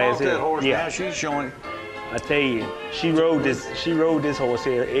good class bought that here. horse. Yeah. Now she's showing. I tell you, she rode this horse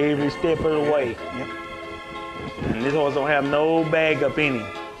here every step of the way. Yep. And this horse don't have no bag up in him.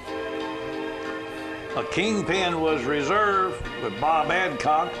 A kingpin was reserved with Bob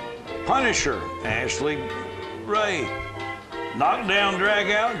Adcock. Punisher, Ashley Ray. Knockdown drag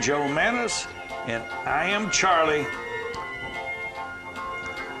out, Joe Manis. And I Am Charlie,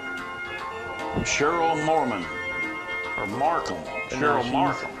 Cheryl Mormon, or Markham, Cheryl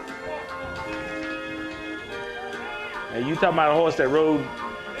Markham. Now you talking about a horse that rode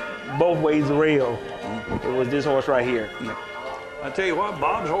both ways the rail. It was this horse right here. I tell you what,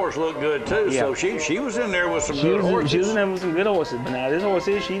 Bob's horse looked good too. Yeah. So she was in there with some good horses. She was in there with some good horses, but now this horse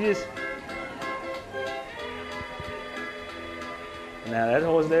is, now that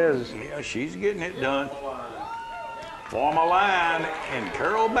horse there is. Yeah, she's getting it done. Form a line and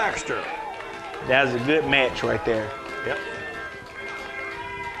Carol Baxter. That's a good match right there. Yep.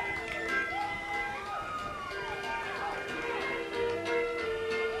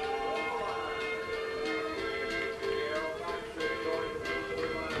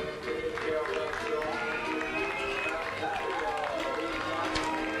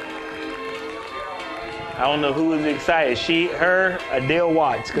 I don't know who was excited, her, or Dale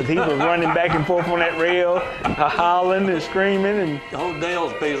Watts, because he was running back and forth on that rail, hollering and screaming. And Oh,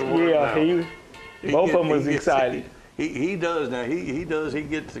 Dale's piece of work now. Both of them was excited. He does now. He does. He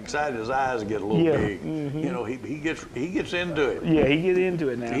gets excited. His eyes get a little big. You know, he gets into it. Yeah, he gets into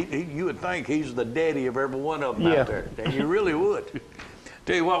it now. You would think he's the daddy of every one of them out there. And you really would.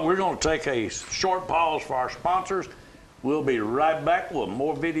 Tell you what, we're going to take a short pause for our sponsors. We'll be right back with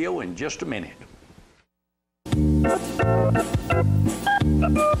more video in just a minute.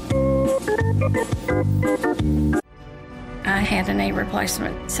 I had a knee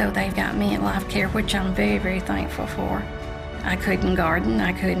replacement, so they've got me in life care, which I'm very, very thankful for. I couldn't garden,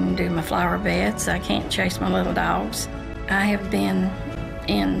 I couldn't do my flower beds, I can't chase my little dogs. I have been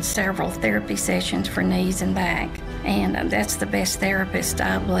in several therapy sessions for knees and back, and that's the best therapist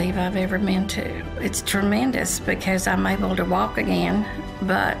I believe I've ever been to. It's tremendous because I'm able to walk again,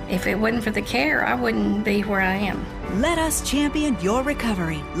 but if it wasn't for the care, I wouldn't be where I am. Let us champion your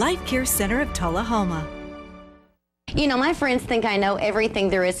recovery. Life Care Center of Tullahoma. You know, my friends think I know everything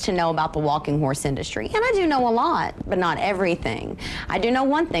there is to know about the walking horse industry, and I do know a lot, but not everything. I do know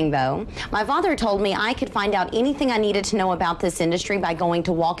one thing, though. My father told me I could find out anything I needed to know about this industry by going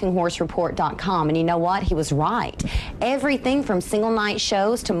to walkinghorsereport.com, and you know what? He was right. Everything from single-night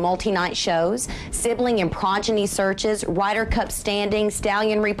shows to multi-night shows, sibling and progeny searches, Ryder Cup standings,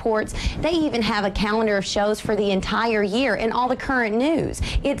 stallion reports. They even have a calendar of shows for the entire year and all the current news.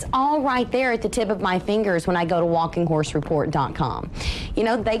 It's all right there at the tip of my fingers when I go to walkinghorsereport.com. You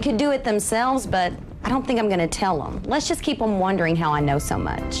know, they could do it themselves, but I don't think I'm going to tell them. Let's just keep them wondering how I know so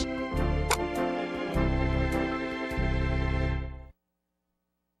much.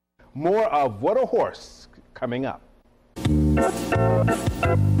 More of What a Horse coming up.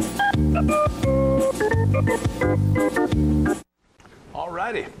 All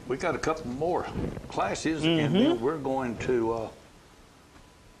righty, we got a couple more classes, and then we're going to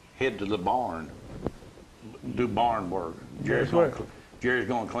head to the barn, do barn work. Jerry's going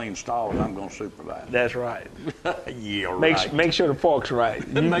to clean stalls. I'm going to supervise. That's right. Yeah, right. Make sure the fork's right.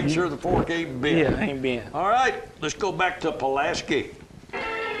 Make sure the fork ain't bent. Yeah, ain't bent. All right, let's go back to Pulaski.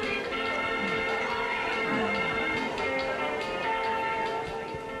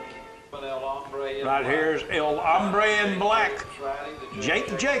 Right here's El Hombre in Black,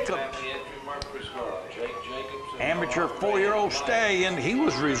 Jake Jacobs. Amateur 4-year-old stallion. He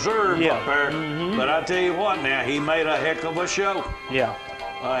was reserved up there. But I tell you what now, he made a heck of a show. Yeah.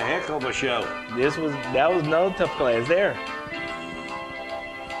 A heck of a show. That was another tough class there.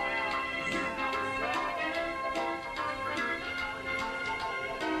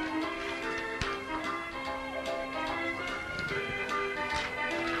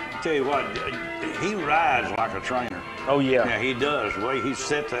 Tell you what, he rides like a trainer. Oh, yeah. Yeah, he does. The way he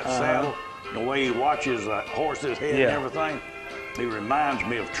sets that saddle, the way he watches that horse's head and everything, he reminds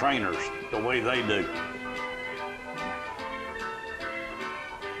me of trainers, the way they do.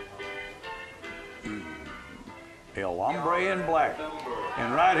 El Hombre in Black.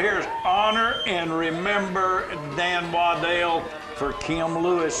 And right here's Honor and Remember Dan Waddell for Kim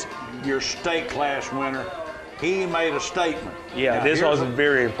Lewis, your state class winner. He made a statement. Yeah, now, this was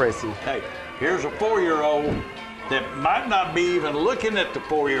very impressive. Hey, here's a 4-year-old that might not be even looking at the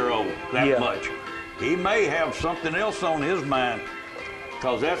 4-year-old that much. He may have something else on his mind.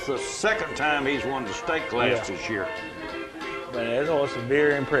 because that's the second time he's won the state class this year. But that horse is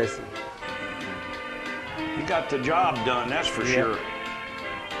very impressive. He got the job done, that's for sure.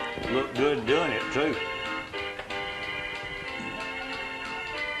 Looked good doing it, too.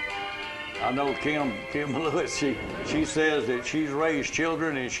 I know Kim Lewis, she says that she's raised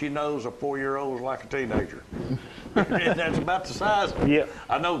children and she knows a 4-year-old is like a teenager. And that's about the size of it.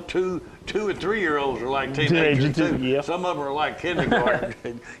 I know 2 and 3-year-olds are like teenagers too. Some of them are like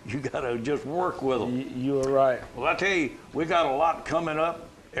kindergarten. You got to just work with them. You are right. Well, I tell you, we got a lot coming up.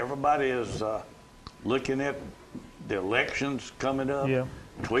 Everybody is looking at the elections coming up.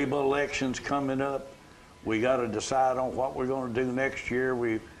 Tweeba elections coming up. We got to decide on what we're going to do next year.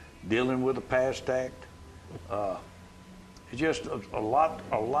 We're dealing with the PAST Act. It's just a lot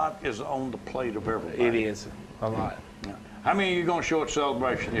is on the plate of everybody. It is a lot. How many are you going to show at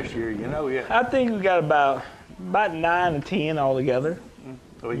Celebration this year? You know yet? I think we got about 9 or 10 altogether.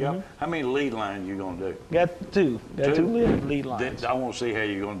 How many lead lines you going to do? Got 2. Got 2 lead lines. I want to see how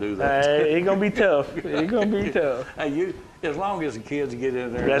you're going to do that. It's going to be tough. It's going to be tough. Hey, as long as the kids get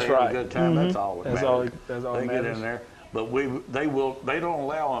in there, that's they have a good time. That's all that matters. That's all they matters. Get in there, but they don't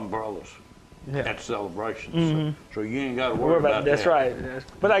allow umbrellas at celebrations, so you ain't got to worry about that. That's right.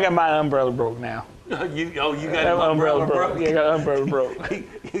 But I got my umbrella broke now. You got an umbrella broke? Yeah, I got umbrella broke.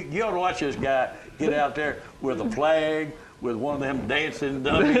 You ought to watch this guy get out there with a flag, with one of them dancing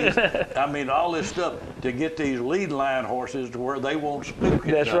dummies. I mean, all this stuff to get these lead line horses to where they won't spook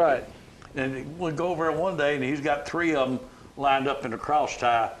it. That's right. And we'll go over there one day, and he's got 3 of them lined up in a cross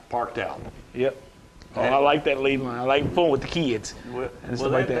tie, parked out. Yep. Oh, I like that lead line. I like fun with the kids. Well,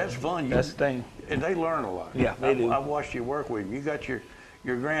 that's fun. That's the thing. And they learn a lot. Yeah, they do. I've watched you work with them. You got your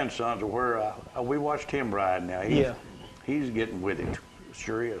grandsons where we watched him ride now. He's getting with it.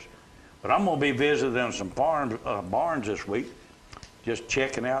 Sure is. But I'm going to be visiting some barns this week, just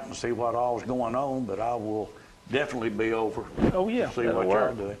checking out and see what all's going on. But I will definitely be over. Oh yeah. See what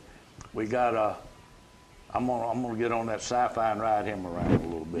y'all doing. We got I'm gonna get on that sci-fi and ride him around a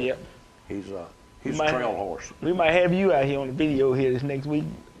little bit. Yep. He's a trail horse. We might have you out here on the video here this next week.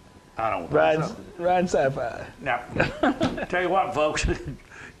 I don't riding sci-fi. Now, tell you what, folks,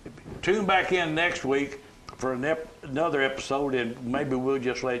 tune back in next week for another episode, and maybe we'll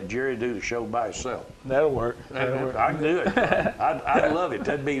just let Jerry do the show by himself. That'll work. I can do it. I'd love it.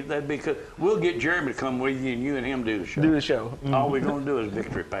 That'd be good. We'll get Jeremy to come with you, and you and him do the show. Do the show. Mm-hmm. All we're gonna do is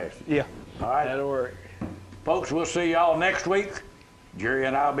victory pass. Yeah. All right. That'll work. Folks, we'll see y'all next week. Jerry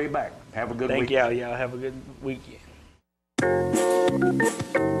and I'll be back. Have a good week. Thank y'all. Y'all have a good weekend.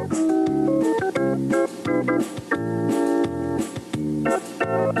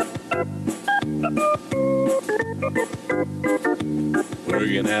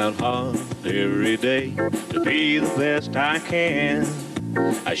 Working out hard every day to be the best I can.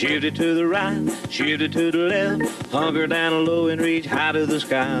 I shifted to the right, shifted to the left, hunker down low and reach high to the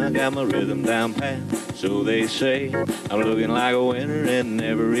sky. Got my rhythm down pat, so they say. I'm looking like a winner in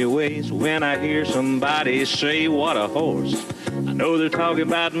every way. So when I hear somebody say, what a horse, I know they're talking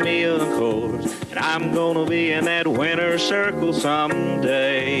about me, of course. And I'm gonna be in that winner's circle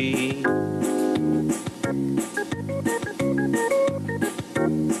someday.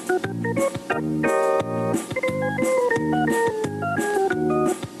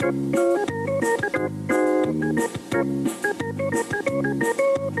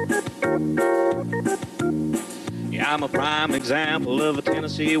 Yeah, I'm a prime example of a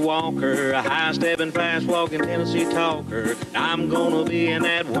Tennessee walker, a high-stepping, fast-walking Tennessee talker. I'm gonna be in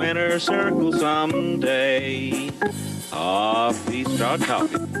that winner's circle someday. Oh, please start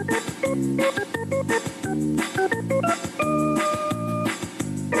talking.